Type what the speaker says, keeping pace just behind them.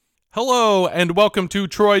Hello, and welcome to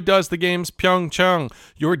Troy Does the Games Pyeongchang,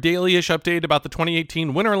 your daily-ish update about the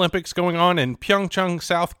 2018 Winter Olympics going on in Pyeongchang,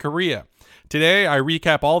 South Korea. Today, I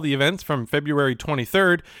recap all the events from February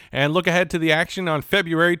 23rd and look ahead to the action on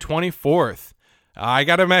February 24th. I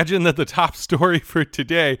gotta imagine that the top story for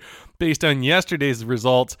today, based on yesterday's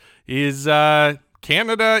results, is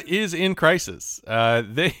Canada is in crisis.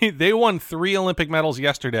 They won 3 Olympic medals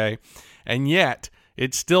yesterday, and yet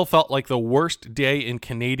it still felt like the worst day in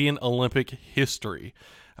Canadian Olympic history.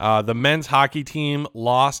 The men's hockey team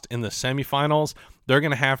lost in the semifinals. They're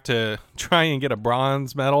going to have to try and get a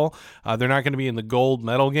bronze medal. They're not going to be in the gold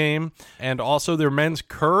medal game. And also their men's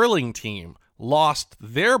curling team lost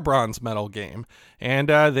their bronze medal game. And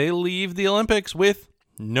they leave the Olympics with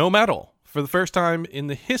no medal for the first time in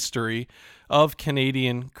the history of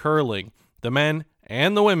Canadian curling. The men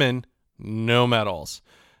and the women, no medals.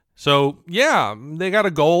 So, yeah, they got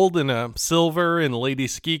a gold and a silver in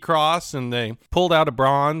ladies ski cross, and they pulled out a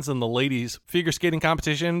bronze in the ladies figure skating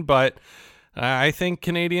competition, but I think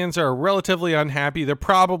Canadians are relatively unhappy. They're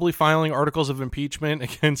probably filing articles of impeachment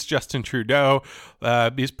against Justin Trudeau.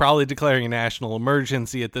 He's probably declaring a national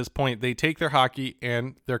emergency at this point. They take their hockey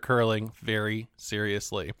and their curling very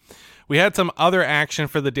seriously. We had some other action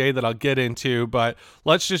for the day that I'll get into, but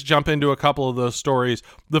let's just jump into a couple of those stories.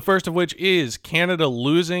 The first of which is Canada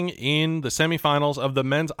losing in the semifinals of the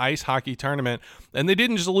men's ice hockey tournament. And they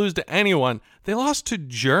didn't just lose to anyone, they lost to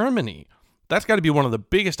Germany. That's got to be one of the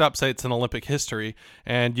biggest upsets in Olympic history.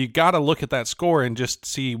 And you got to look at that score and just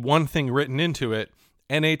see one thing written into it.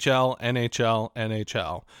 NHL, NHL,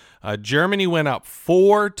 NHL. Germany went up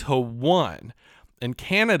 4-1. And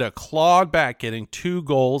Canada clawed back, getting 2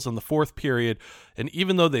 goals in the fourth period. And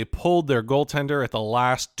even though they pulled their goaltender at the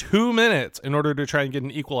last 2 minutes in order to try and get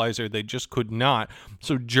an equalizer, they just could not.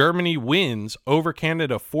 So Germany wins over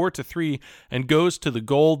Canada 4-3 and goes to the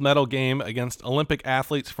gold medal game against Olympic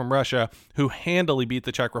athletes from Russia, who handily beat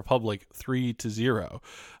the Czech Republic 3-0.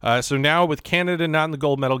 So now with Canada not in the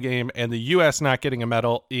gold medal game and the U.S. not getting a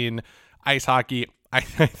medal in ice hockey, I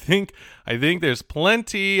think there's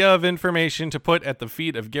plenty of information to put at the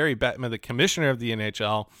feet of Gary Bettman, the commissioner of the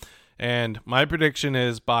NHL. And my prediction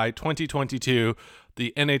is by 2022,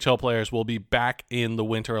 the NHL players will be back in the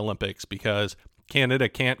Winter Olympics because Canada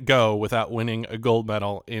can't go without winning a gold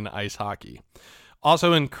medal in ice hockey.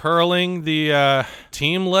 Also in curling, the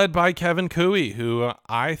team led by Kevin Koe, who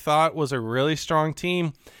I thought was a really strong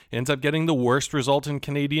team, ends up getting the worst result in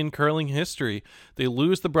Canadian curling history. They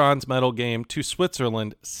lose the bronze medal game to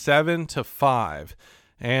Switzerland 7-5,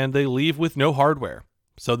 and they leave with no hardware.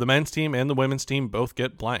 So the men's team and the women's team both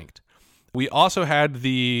get blanked. We also had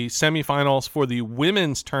the semifinals for the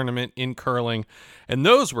women's tournament in curling, and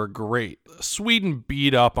those were great. Sweden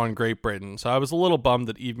beat up on Great Britain, so I was a little bummed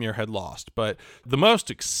that Evemir had lost. But the most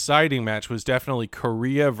exciting match was definitely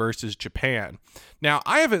Korea versus Japan. Now,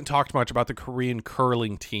 I haven't talked much about the Korean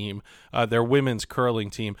curling team, their women's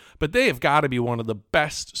curling team, but they have got to be one of the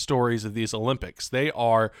best stories of these Olympics. They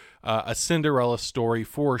are a Cinderella story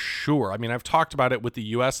for sure. I mean, I've talked about it with the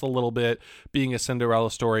U.S. a little bit, being a Cinderella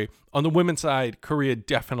story. On the women's side, Korea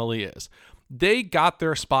definitely is. They got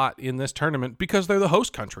their spot in this tournament because they're the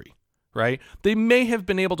host country, right? They may have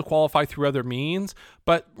been able to qualify through other means,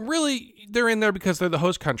 but really they're in there because they're the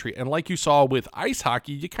host country. And like you saw with ice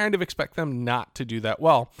hockey, you kind of expect them not to do that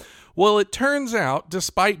well. Well, it turns out,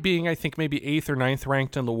 despite being, I think, maybe 8th or 9th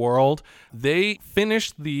ranked in the world, they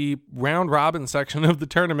finished the round robin section of the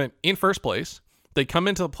tournament in first place. They come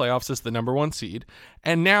into the playoffs as the number 1 seed,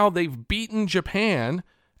 and now they've beaten Japan,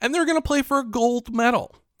 and they're going to play for a gold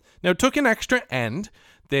medal. Now, it took an extra end.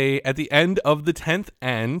 At the end of the 10th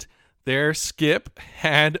end, their skip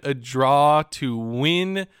had a draw to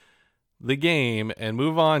win the game and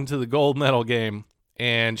move on to the gold medal game,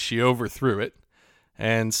 and she overthrew it.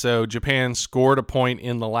 And so Japan scored a point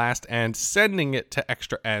in the last end, sending it to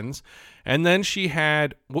extra ends. And then she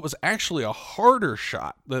had what was actually a harder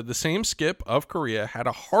shot. The same skip of Korea had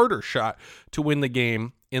a harder shot to win the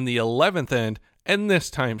game in the 11th end, and this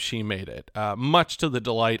time she made it, much to the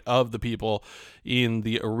delight of the people in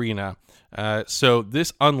the arena. So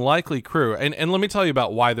this unlikely crew, and let me tell you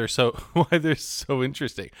about why they're so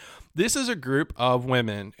interesting. This is a group of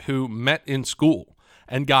women who met in school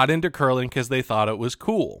and got into curling because they thought it was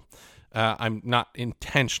cool. I'm not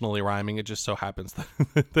intentionally rhyming. It just so happens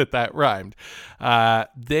that rhymed.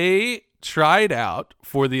 They tried out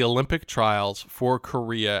for the Olympic trials for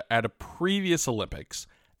Korea at a previous Olympics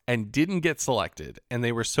and didn't get selected. And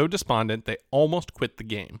they were so despondent, they almost quit the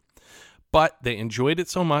game. But they enjoyed it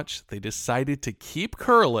so much, they decided to keep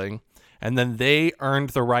curling, and then they earned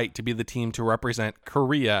the right to be the team to represent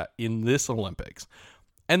Korea in this Olympics.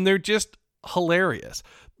 and they're just hilarious.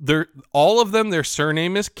 All of them, their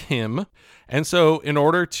surname is Kim. And so in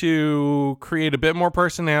order to create a bit more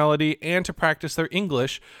personality and to practice their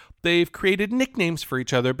English, they've created nicknames for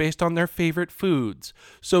each other based on their favorite foods.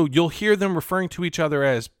 So you'll hear them referring to each other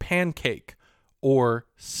as pancake or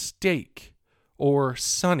steak or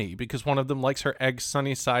sunny, because one of them likes her eggs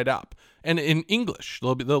sunny side up. And in English,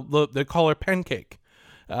 they'll call her pancake.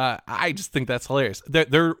 I just think that's hilarious.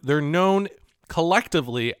 They're known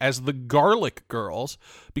collectively as the Garlic Girls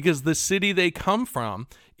because the city they come from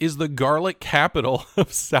is the garlic capital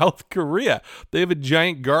of South Korea. They have a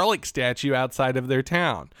giant garlic statue outside of their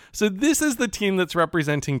town. So this is the team that's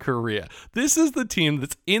representing Korea. This is the team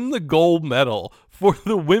that's in the gold medal for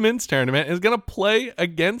the women's tournament, is going to play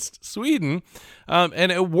against Sweden.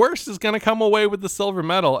 And at worst is going to come away with the silver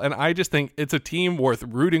medal. And I just think it's a team worth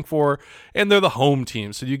rooting for. And they're the home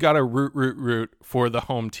team. So you got to root for the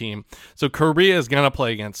home team. So Korea is going to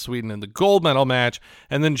play against Sweden in the gold medal match.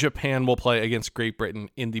 And then Japan will play against Great Britain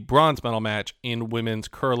in the bronze medal match in women's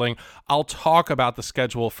curling. I'll talk about the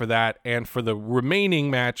schedule for that and for the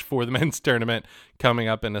remaining match for the men's tournament coming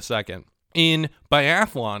up in a second. In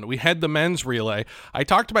biathlon, we had the men's relay. I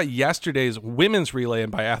talked about yesterday's women's relay in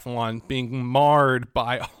biathlon being marred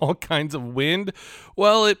by all kinds of wind.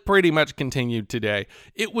 Well, it pretty much continued today.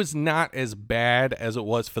 It was not as bad as it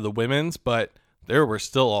was for the women's, but there were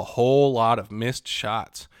still a whole lot of missed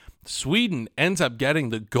shots. Sweden ends up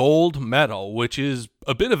getting the gold medal, which is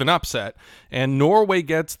a bit of an upset, and Norway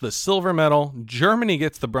gets the silver medal. Germany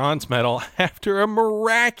gets the bronze medal after a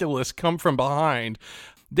miraculous come from behind.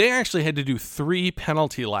 They actually had to do 3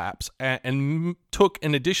 penalty laps and took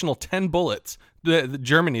an additional 10 bullets,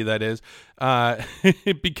 Germany that is,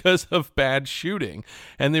 because of bad shooting.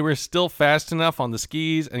 And they were still fast enough on the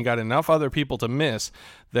skis and got enough other people to miss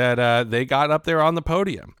that they got up there on the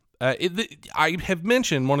podium. I have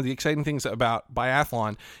mentioned one of the exciting things about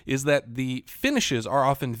biathlon is that the finishes are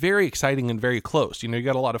often very exciting and very close. You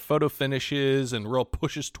got a lot of photo finishes and real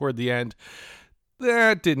pushes toward the end.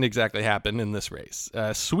 That didn't exactly happen in this race.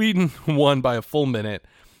 Sweden won by a full minute,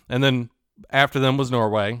 and then after them was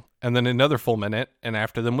Norway, and then another full minute, and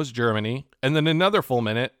after them was Germany, and then another full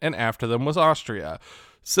minute, and after them was Austria.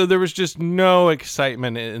 So there was just no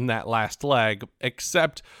excitement in that last leg,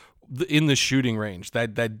 except in the shooting range.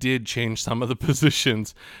 That did change some of the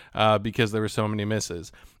positions because there were so many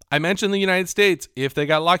misses. I mentioned the United States, if they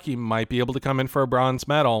got lucky, might be able to come in for a bronze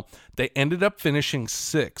medal. They ended up finishing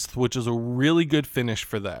 6th, which is a really good finish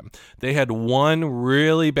for them. They had one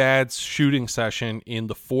really bad shooting session in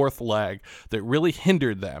the 4th leg that really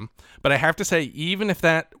hindered them. But I have to say, even if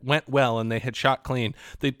that went well and they had shot clean,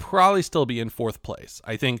 they'd probably still be in 4th place.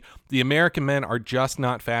 I think the American men are just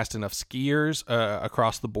not fast enough skiers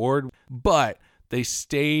across the board, but they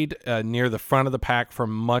stayed near the front of the pack for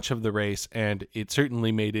much of the race, and it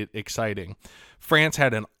certainly made it exciting. France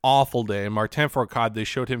had an awful day. Martin Fourcade, they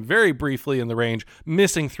showed him very briefly in the range,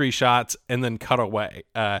 missing 3 shots, and then cut away.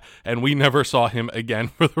 And we never saw him again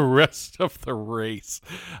for the rest of the race.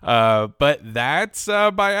 But that's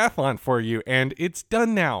biathlon for you, and it's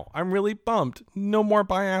done now. I'm really bummed. No more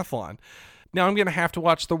biathlon. Now I'm going to have to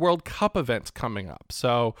watch the World Cup events coming up,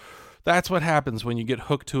 so that's what happens when you get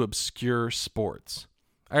hooked to obscure sports.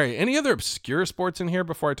 All right, any other obscure sports in here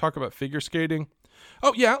before I talk about figure skating?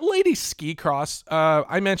 Oh, yeah, ladies ski cross.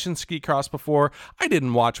 I mentioned ski cross before. I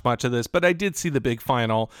didn't watch much of this, but I did see the big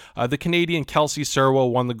final. The Canadian Kelsey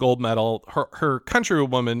Serwo won the gold medal. Her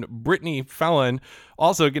countrywoman, Brittany Fallon,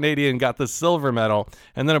 also Canadian, got the silver medal.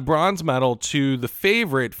 And then a bronze medal to the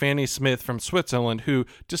favorite, Fanny Smith from Switzerland, who,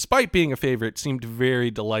 despite being a favorite, seemed very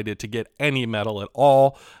delighted to get any medal at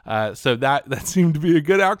all. So that seemed to be a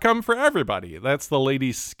good outcome for everybody. That's the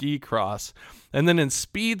ladies ski cross. And then in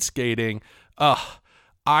speed skating,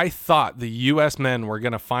 I thought the U.S. men were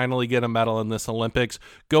going to finally get a medal in this Olympics.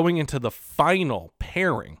 Going into the final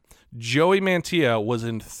pairing, Joey Mantilla was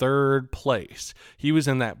in 3rd place. He was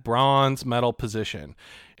in that bronze medal position.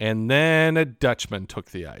 And then a Dutchman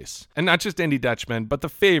took the ice. And not just any Dutchman, but the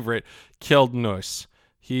favorite, Kjeld Nuis.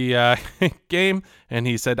 He came and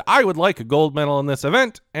he said, I would like a gold medal in this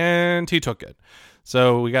event, and he took it.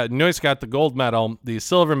 So Nuis got the gold medal. The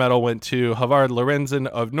silver medal went to Havard Lorentzen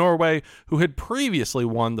of Norway, who had previously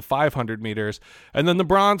won the 500 meters. And then the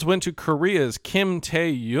bronze went to Korea's Kim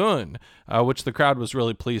Tae-yoon, which the crowd was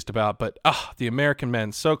really pleased about. But the American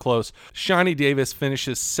men, so close. Shani Davis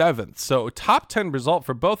finishes 7th. So top 10 result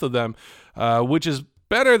for both of them, which is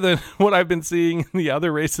better than what I've been seeing in the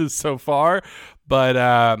other races so far. But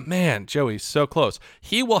man, Joey's so close.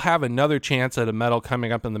 He will have another chance at a medal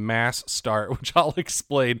coming up in the mass start, which I'll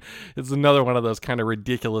explain. It's another one of those kind of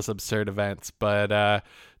ridiculous, absurd events. But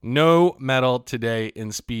no medal today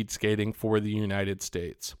in speed skating for the United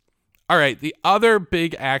States. All right, the other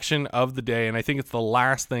big action of the day, and I think it's the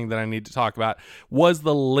last thing that I need to talk about, was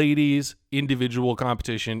the ladies' individual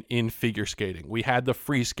competition in figure skating. We had the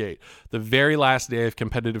free skate, the very last day of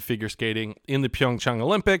competitive figure skating in the Pyeongchang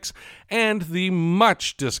Olympics, and the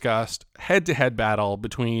much discussed head-to-head battle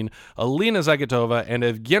between Alina Zagitova and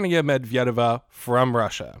Evgenia Medvedeva from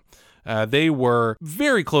Russia. They were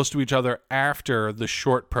very close to each other after the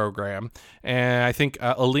short program, and I think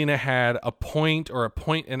Alina had a point or a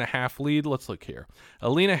point and a half lead. Let's look here.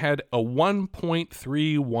 Alina had a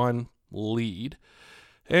 1.31 lead,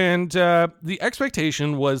 and the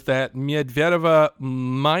expectation was that Medvedeva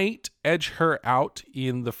might edge her out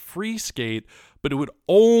in the free skate, but it would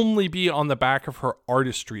only be on the back of her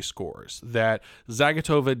artistry scores, that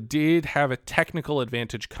Zagitova did have a technical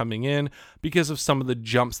advantage coming in because of some of the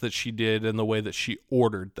jumps that she did and the way that she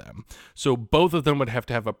ordered them. So both of them would have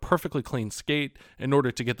to have a perfectly clean skate in order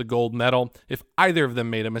to get the gold medal. If either of them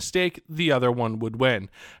made a mistake, the other one would win.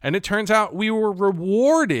 And it turns out we were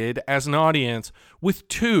rewarded as an audience with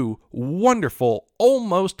two wonderful,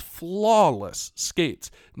 almost flawless skates.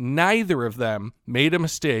 Neither of them made a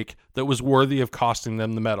mistake that was worthy of costing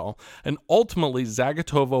them the medal. And ultimately,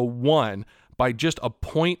 Zagitova won by just a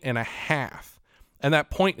point and a half. And that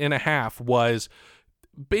point and a half was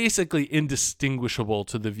basically indistinguishable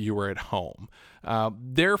to the viewer at home.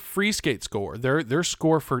 Their free skate score, their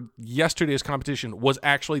score for yesterday's competition was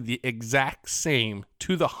actually the exact same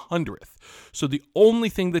to the 100th. So the only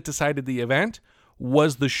thing that decided the event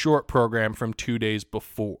was the short program from 2 days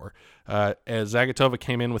before, as Zagitova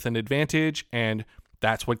came in with an advantage, and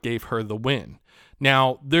that's what gave her the win.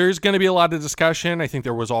 Now, there's going to be a lot of discussion. I think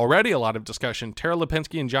there was already a lot of discussion. Tara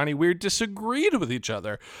Lipinski and Johnny Weir disagreed with each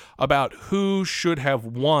other about who should have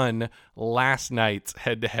won last night's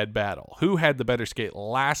head-to-head battle, who had the better skate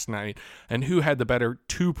last night, and who had the better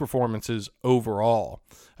two performances overall.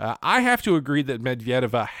 I have to agree that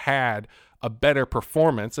Medvedeva had a better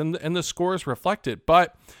performance, and the scores reflect it,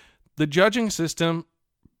 but the judging system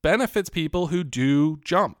benefits people who do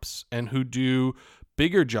jumps and who do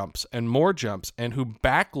bigger jumps and more jumps and who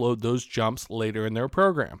backload those jumps later in their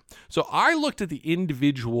program. So I looked at the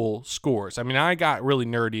individual scores. I mean, I got really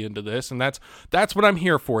nerdy into this, and that's what I'm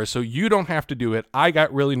here for, so you don't have to do it. I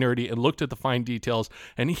got really nerdy and looked at the fine details,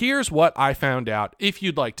 and here's what I found out, if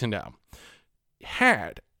you'd like to know.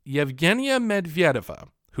 Had Yevgenia Medvedeva,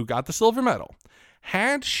 who got the silver medal,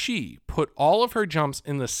 had she put all of her jumps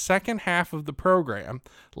in the second half of the program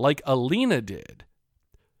like Alina did,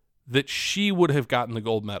 that she would have gotten the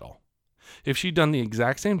gold medal. If she'd done the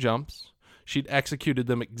exact same jumps, she'd executed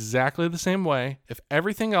them exactly the same way, if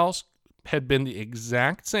everything else had been the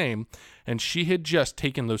exact same, and she had just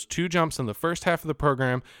taken those two jumps in the first half of the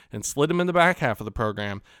program and slid them in the back half of the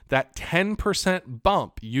program, that 10%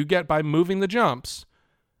 bump you get by moving the jumps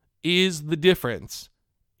is the difference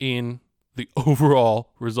in the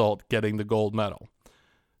overall result, getting the gold medal.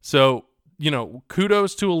 So,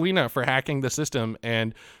 kudos to Alina for hacking the system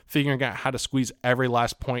and figuring out how to squeeze every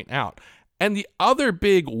last point out. And the other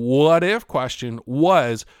big what-if question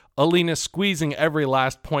was Alina squeezing every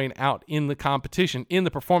last point out in the competition, in the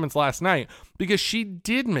performance last night, because she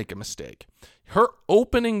did make a mistake. Her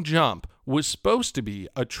opening jump was supposed to be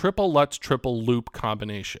a triple Lutz, triple loop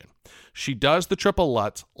combination. She does the triple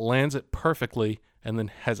Lutz, lands it perfectly, and then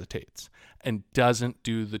hesitates and doesn't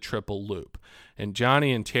do the triple loop. And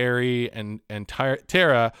Johnny and Terry and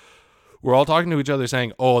Tara were all talking to each other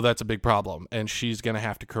saying, oh, that's a big problem, and she's going to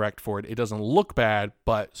have to correct for it. It doesn't look bad,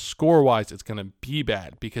 but score-wise, it's going to be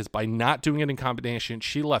bad, because by not doing it in combination,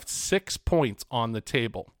 she left 6 points on the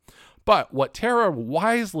table. But what Tara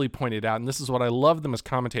wisely pointed out, and this is what I love them as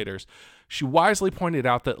commentators, she wisely pointed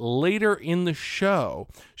out that later in the show,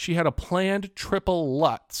 she had a planned triple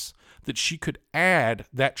Lutz that she could add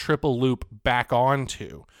that triple loop back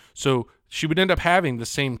onto. So she would end up having the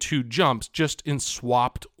same two jumps, just in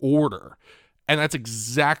swapped order. And that's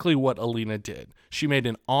exactly what Alina did. She made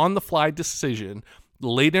an on-the-fly decision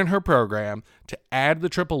late in her program to add the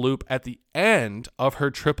triple loop at the end of her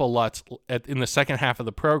triple Lutz in the second half of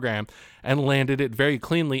the program and landed it very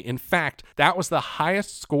cleanly. In fact, that was the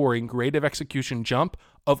highest scoring grade of execution jump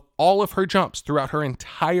of all of her jumps throughout her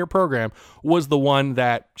entire program, was the one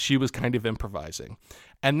that she was kind of improvising.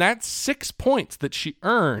 And that 6 points that she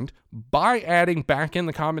earned by adding back in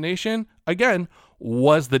the combination, again,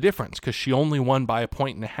 was the difference, because she only won by a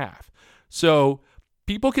point and a half. So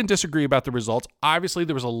People can disagree about the results. Obviously,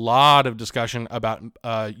 there was a lot of discussion about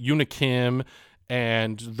Yuna Kim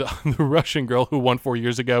and the Russian girl who won 4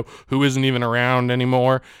 years ago, who isn't even around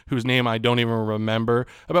anymore, whose name I don't even remember,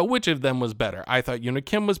 about which of them was better. I thought Yuna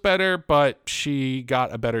Kim was better, but she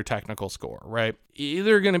got a better technical score, right?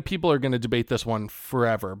 People are gonna debate this one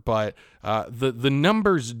forever, but the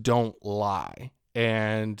numbers don't lie.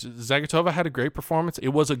 And Zagitova had a great performance. It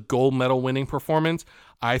was a gold medal winning performance.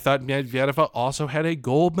 I thought Medvedeva also had a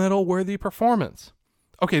gold medal worthy performance.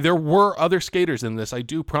 Okay, there were other skaters in this, I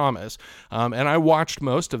do promise, and I watched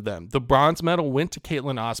most of them. The bronze medal went to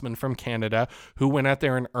Caitlin Osman from Canada, who went out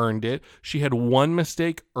there and earned it. She had one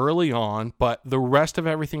mistake early on, but the rest of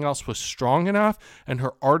everything else was strong enough, and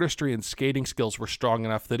her artistry and skating skills were strong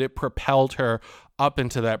enough that it propelled her up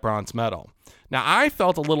into that bronze medal. Now, I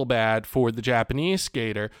felt a little bad for the Japanese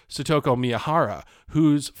skater, Satoko Miyahara,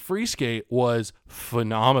 whose free skate was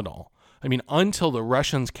phenomenal. I mean, until the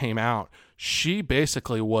Russians came out, she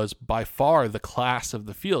basically was by far the class of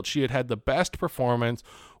the field. She had the best performance,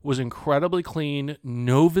 was incredibly clean,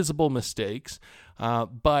 no visible mistakes.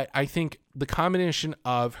 But I think the combination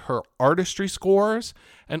of her artistry scores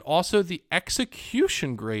and also the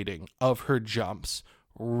execution grading of her jumps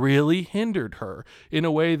really hindered her in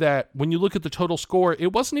a way that when you look at the total score,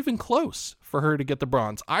 it wasn't even close for her to get the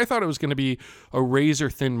bronze. I thought it was going to be a razor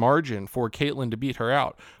thin margin for Caitlin to beat her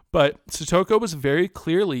out. But Satoko was very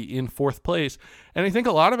clearly in fourth place. And I think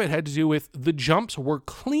a lot of it had to do with the jumps were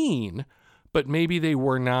clean, but maybe they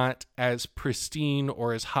were not as pristine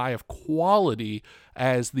or as high of quality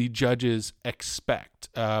as the judges expect.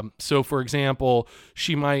 So, for example,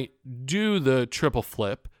 she might do the triple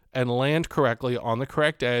flip and land correctly on the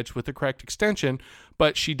correct edge with the correct extension,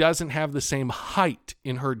 but she doesn't have the same height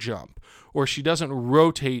in her jump, or she doesn't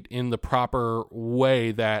rotate in the proper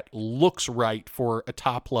way that looks right for a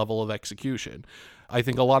top level of execution. I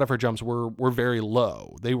think a lot of her jumps were very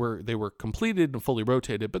low. They were completed and fully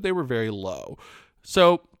rotated, but they were very low.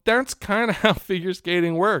 So that's kind of how figure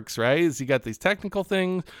skating works, right? Is you got these technical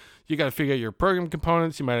things, you got to figure out your program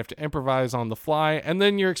components, you might have to improvise on the fly, and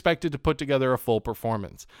then you're expected to put together a full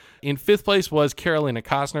performance. In fifth place was Karolina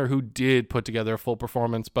Kostner, who did put together a full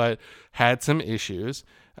performance, but had some issues.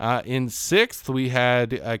 In sixth, we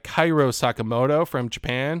had Kairo Sakamoto from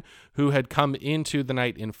Japan, who had come into the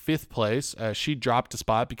night in fifth place. She dropped a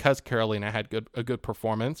spot because Karolina had a good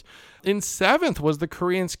performance. In seventh was the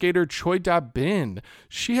Korean skater Choi Da-bin.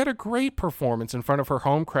 She had a great performance in front of her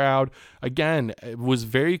home crowd. Again, it was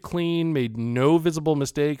very clean, made no visible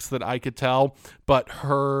mistakes that I could tell, but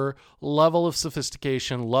her level of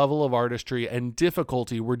sophistication, level of artistry, and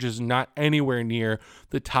difficulty were just not anywhere near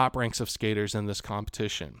the top ranks of skaters in this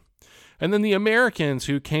competition. And then the Americans,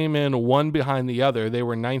 who came in one behind the other, they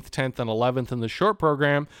were 9th, 10th, and 11th in the short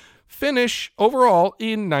program, finish overall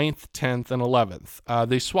in 9th, 10th, and 11th.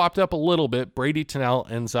 They swapped up a little bit. Brady Tennell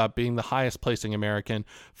ends up being the highest placing American,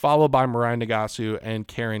 followed by Mirai Nagasu and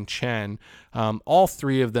Karen Chen. All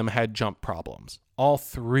three of them had jump problems. And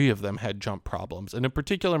in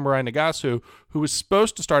particular, Mirai Nagasu, who was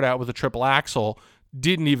supposed to start out with a triple axel,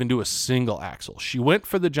 didn't even do a single axel. She went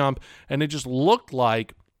for the jump, and it just looked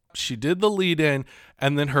like she did the lead in,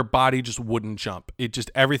 and then her body just wouldn't jump. It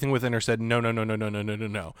just, everything within her said,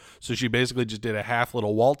 no. So she basically just did a half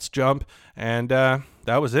little waltz jump, and that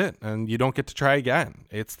was it. And you don't get to try again.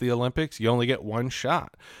 It's the Olympics. You only get one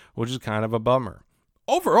shot, which is kind of a bummer.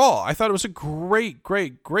 Overall, I thought it was a great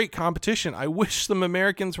competition. I wish some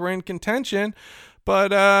Americans were in contention,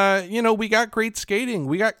 but, we got great skating.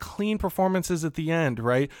 We got clean performances at the end,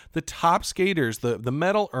 right? The top skaters, the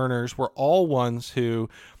medal earners, were all ones who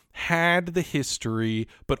had the history,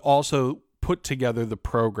 but also put together the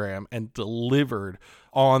program and delivered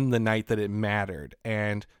on the night that it mattered.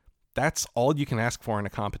 And that's all you can ask for in a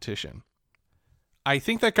competition. I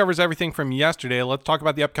think that covers everything from yesterday. Let's talk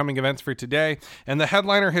about the upcoming events for today. And the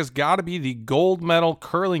headliner has got to be the gold medal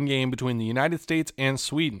curling game between the United States and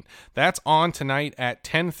Sweden. That's on tonight at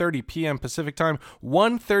 10:30 p.m. Pacific time,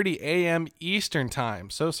 1:30 a.m. Eastern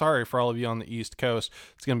time. So sorry for all of you on the East Coast.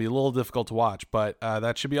 It's going to be a little difficult to watch, but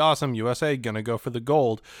that should be awesome. USA going to go for the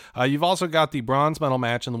gold. You've also got the bronze medal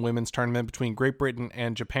match in the women's tournament between Great Britain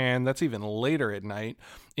and Japan. That's even later at night.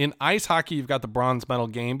 In ice hockey, you've got the bronze medal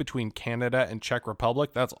game between Canada and Czech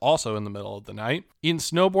Republic. That's also in the middle of the night. In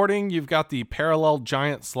snowboarding, you've got the parallel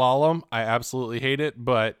giant slalom. I absolutely hate it,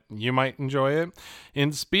 but you might enjoy it.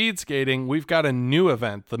 In speed skating, we've got a new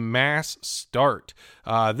event, the Mass Start.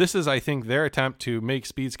 This is, I think, their attempt to make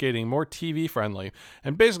speed skating more TV friendly.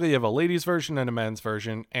 And basically, you have a ladies version and a men's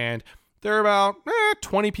version, and they're about got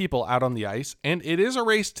 20 people out on the ice, and it is a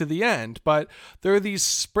race to the end, but there are these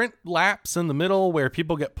sprint laps in the middle where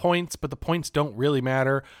people get points, but the points don't really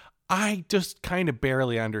matter. I just kind of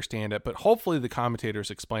barely understand it, but hopefully the commentators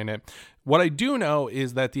explain it. What I do know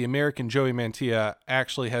is that the American Joey Mantilla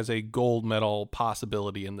actually has a gold medal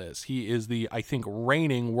possibility in this. He is the, I think,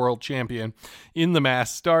 reigning world champion in the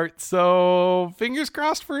mass start. So fingers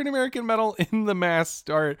crossed for an American medal in the mass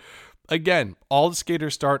start. Again, all the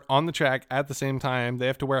skaters start on the track at the same time. They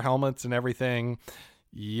have to wear helmets and everything.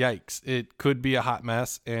 Yikes. It could be a hot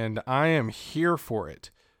mess, and I am here for it.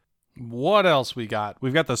 What else we got?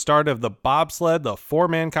 We've got the start of the bobsled, the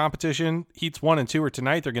 4-man competition. Heats 1 and 2 are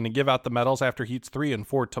tonight. They're going to give out the medals after heats 3 and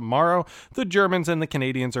 4 tomorrow. The Germans and the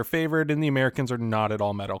Canadians are favored, and the Americans are not at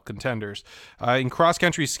all medal contenders. In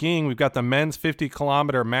cross-country skiing, we've got the men's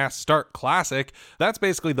 50-kilometer mass start classic. That's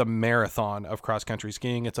basically the marathon of cross-country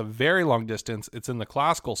skiing. It's a very long distance. It's in the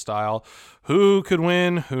classical style. Who could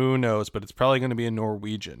win? Who knows? But it's probably going to be a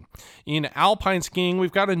Norwegian. In alpine skiing,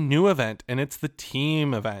 we've got a new event, and it's the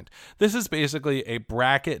team event. This is basically a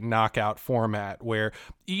bracket knockout format where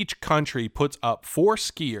each country puts up 4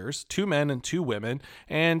 skiers, 2 men and 2 women,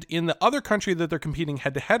 and in the other country that they're competing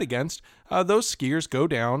head-to-head against, those skiers go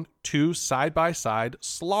down 2 side-by-side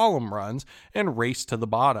slalom runs and race to the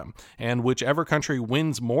bottom. And whichever country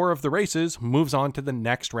wins more of the races moves on to the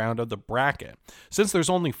next round of the bracket. Since there's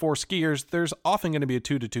only 4 skiers, there's often going to be a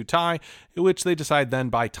 2-2 tie, which they decide then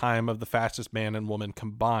by time of the fastest man and woman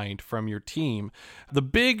combined from your team. The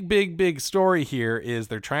big story here is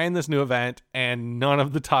they're trying this new event, and none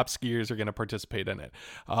of the top skiers are going to participate in it.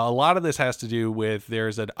 A lot of this has to do with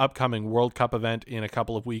there's an upcoming World Cup event in a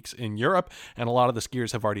couple of weeks in Europe, and a lot of the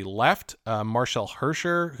skiers have already left. Marcel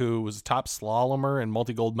Hirscher, who was a top slalomer and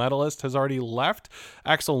multi-gold medalist, has already left.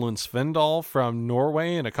 Axel Lund Svindal from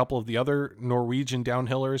Norway and a couple of the other Norwegian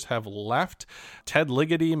downhillers have left. Ted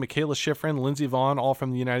Ligety, Michaela Schifrin, Lindsey Vonn, all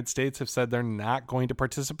from the United States, have said they're not going to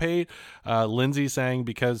participate. Lindsay saying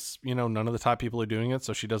because, none of the top people are doing it,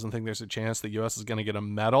 so she doesn't think there's a chance the U.S. is going to get a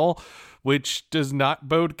medal, which does not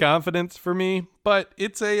bode confidence for me. But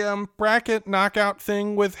it's a bracket knockout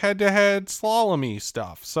thing with head-to-head slalomy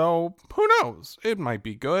stuff. So who knows? It might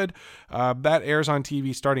be good. That airs on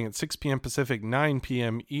TV starting at 6 p.m. Pacific, 9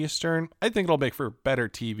 p.m. Eastern. I think it'll make for better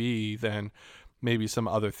TV than maybe some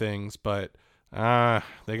other things, but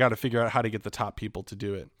they got to figure out how to get the top people to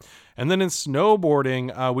do it. And then in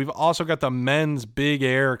snowboarding, we've also got the men's big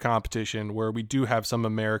air competition where we do have some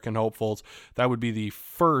American hopefuls. That would be the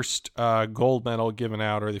first gold medal given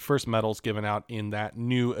out, or the first medals given out in that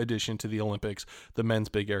new addition to the Olympics, the men's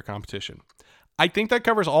big air competition. I think that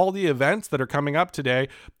covers all the events that are coming up today.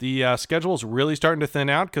 The schedule is really starting to thin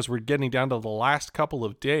out because we're getting down to the last couple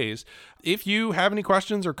of days. If you have any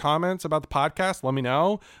questions or comments about the podcast, let me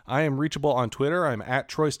know. I am reachable on Twitter. I'm at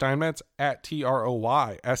Troy Steinmetz, at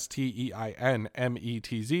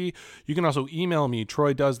TroySteinmetz. You can also email me,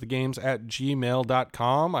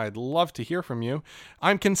 troydoesthegames@gmail.com. I'd love to hear from you.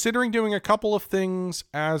 I'm considering doing a couple of things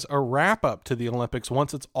as a wrap-up to the Olympics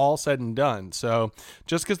once it's all said and done. So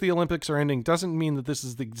just because the Olympics are ending doesn't mean that this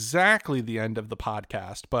is exactly the end of the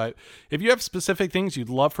podcast. But if you have specific things you'd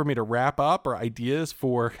love for me to wrap up or ideas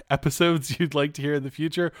for episodes you'd like to hear in the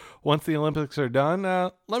future once the Olympics are done,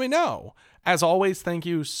 let me know. As always, thank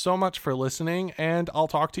you so much for listening, and I'll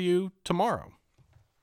talk to you tomorrow.